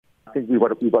think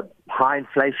we've got high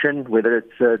inflation, whether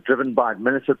it's driven by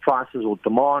administered prices or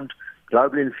demand.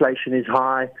 Global inflation is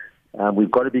high.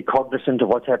 We've got to be cognizant of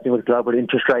what's happening with global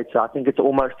interest rates. So I think it's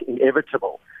almost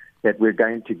inevitable that we're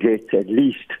going to get at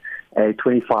least a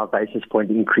 25 basis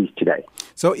point increase today.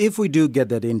 So if we do get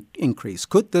that increase,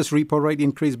 could this repo rate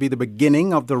increase be the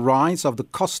beginning of the rise of the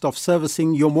cost of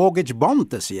servicing your mortgage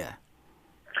bond this year?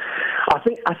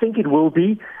 I think it will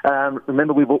be.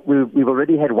 Remember, we've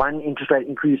already had one interest rate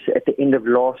increase at the end of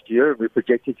last year. We're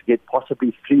projected to get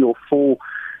possibly 3 or 4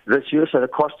 this year. So the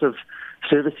cost of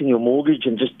servicing your mortgage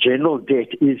and just general debt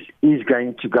is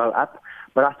going to go up.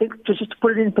 But I think just to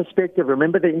put it in perspective,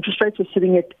 remember the interest rates were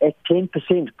sitting at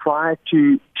 10% prior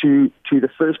to the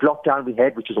first lockdown we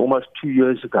had, which was almost 2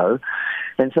 years ago.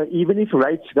 And so even if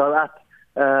rates go up,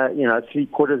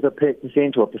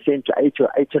 0.75% or 1% to 8 or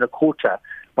 8.25%,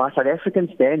 by South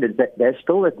African standards, they're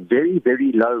still at very,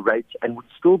 very low rates and would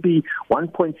still be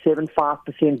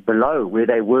 1.75% below where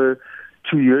they were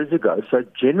 2 years ago. So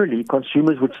generally,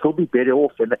 consumers would still be better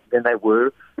off than they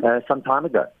were some time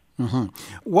ago. Mm-hmm.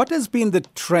 What has been the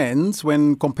trends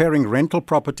when comparing rental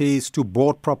properties to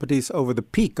bought properties over the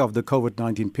peak of the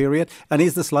COVID-19 period? And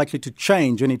is this likely to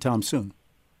change anytime soon?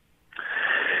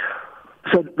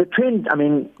 So the trend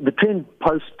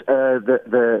post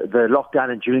the lockdown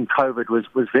and during COVID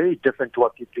was very different to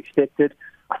what people expected.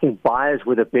 I think buyers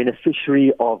were the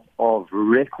beneficiary of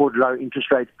record low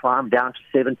interest rates, prime down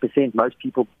to 7%. Most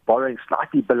people borrowing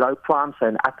slightly below prime, so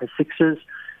in upper sixes.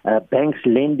 Banks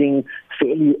lending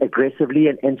fairly aggressively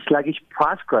and sluggish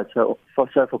price growth. So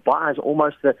for buyers,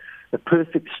 almost the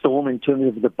perfect storm in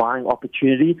terms of the buying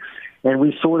opportunity. And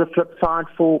we saw the flip side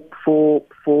for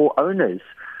owners.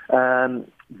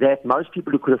 That most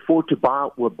people who could afford to buy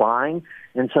were buying.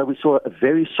 And so we saw a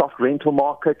very soft rental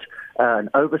market, an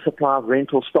oversupply of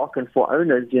rental stock. And for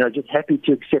owners, just happy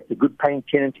to accept a good paying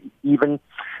tenant, even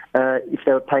if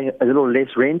they were paying a little less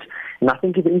rent. And I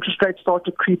think if interest rates start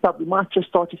to creep up, we might just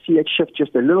start to see it shift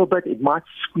just a little bit. It might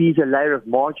squeeze a layer of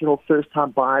marginal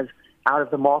first-time buyers out of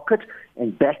the market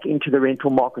and back into the rental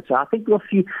market. So I think we'll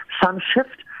see some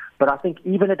shift. But I think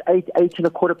even at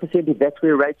 8.25%, if that's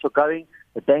where rates are going,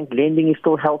 the bank lending is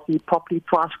still healthy. Property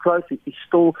price growth is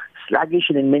still sluggish,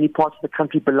 and in many parts of the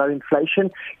country below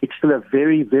inflation. It's still a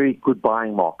very, very good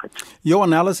buying market. Your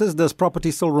analysis, does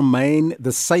property still remain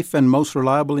the safe and most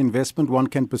reliable investment one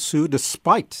can pursue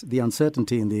despite the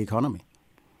uncertainty in the economy?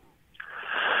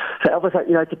 So, Elvis,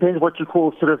 it depends what you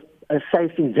call sort of a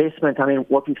safe investment. I mean,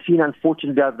 what we've seen,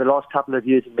 unfortunately, over the last couple of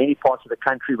years in many parts of the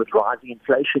country with rising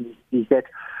inflation is that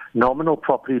nominal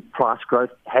property price growth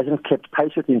hasn't kept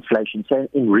pace with inflation. So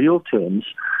in real terms,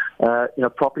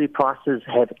 property prices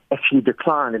have actually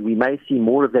declined, and we may see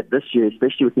more of that this year,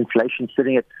 especially with inflation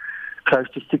sitting at close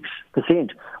to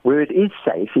 6%. Where it is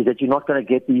safe is that you're not going to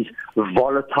get these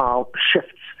volatile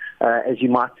shifts as you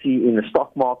might see in the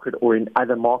stock market or in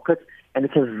other markets, and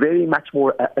it's a very much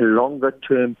more a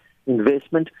longer-term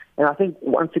investment. And I think,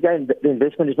 once again, the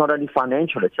investment is not only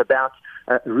financial. It's about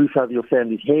a roof over your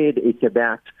family's head. It's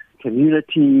about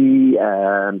community.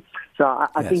 So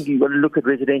I think you've got to look at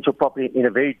residential property in a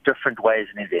very different way as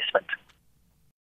an investment.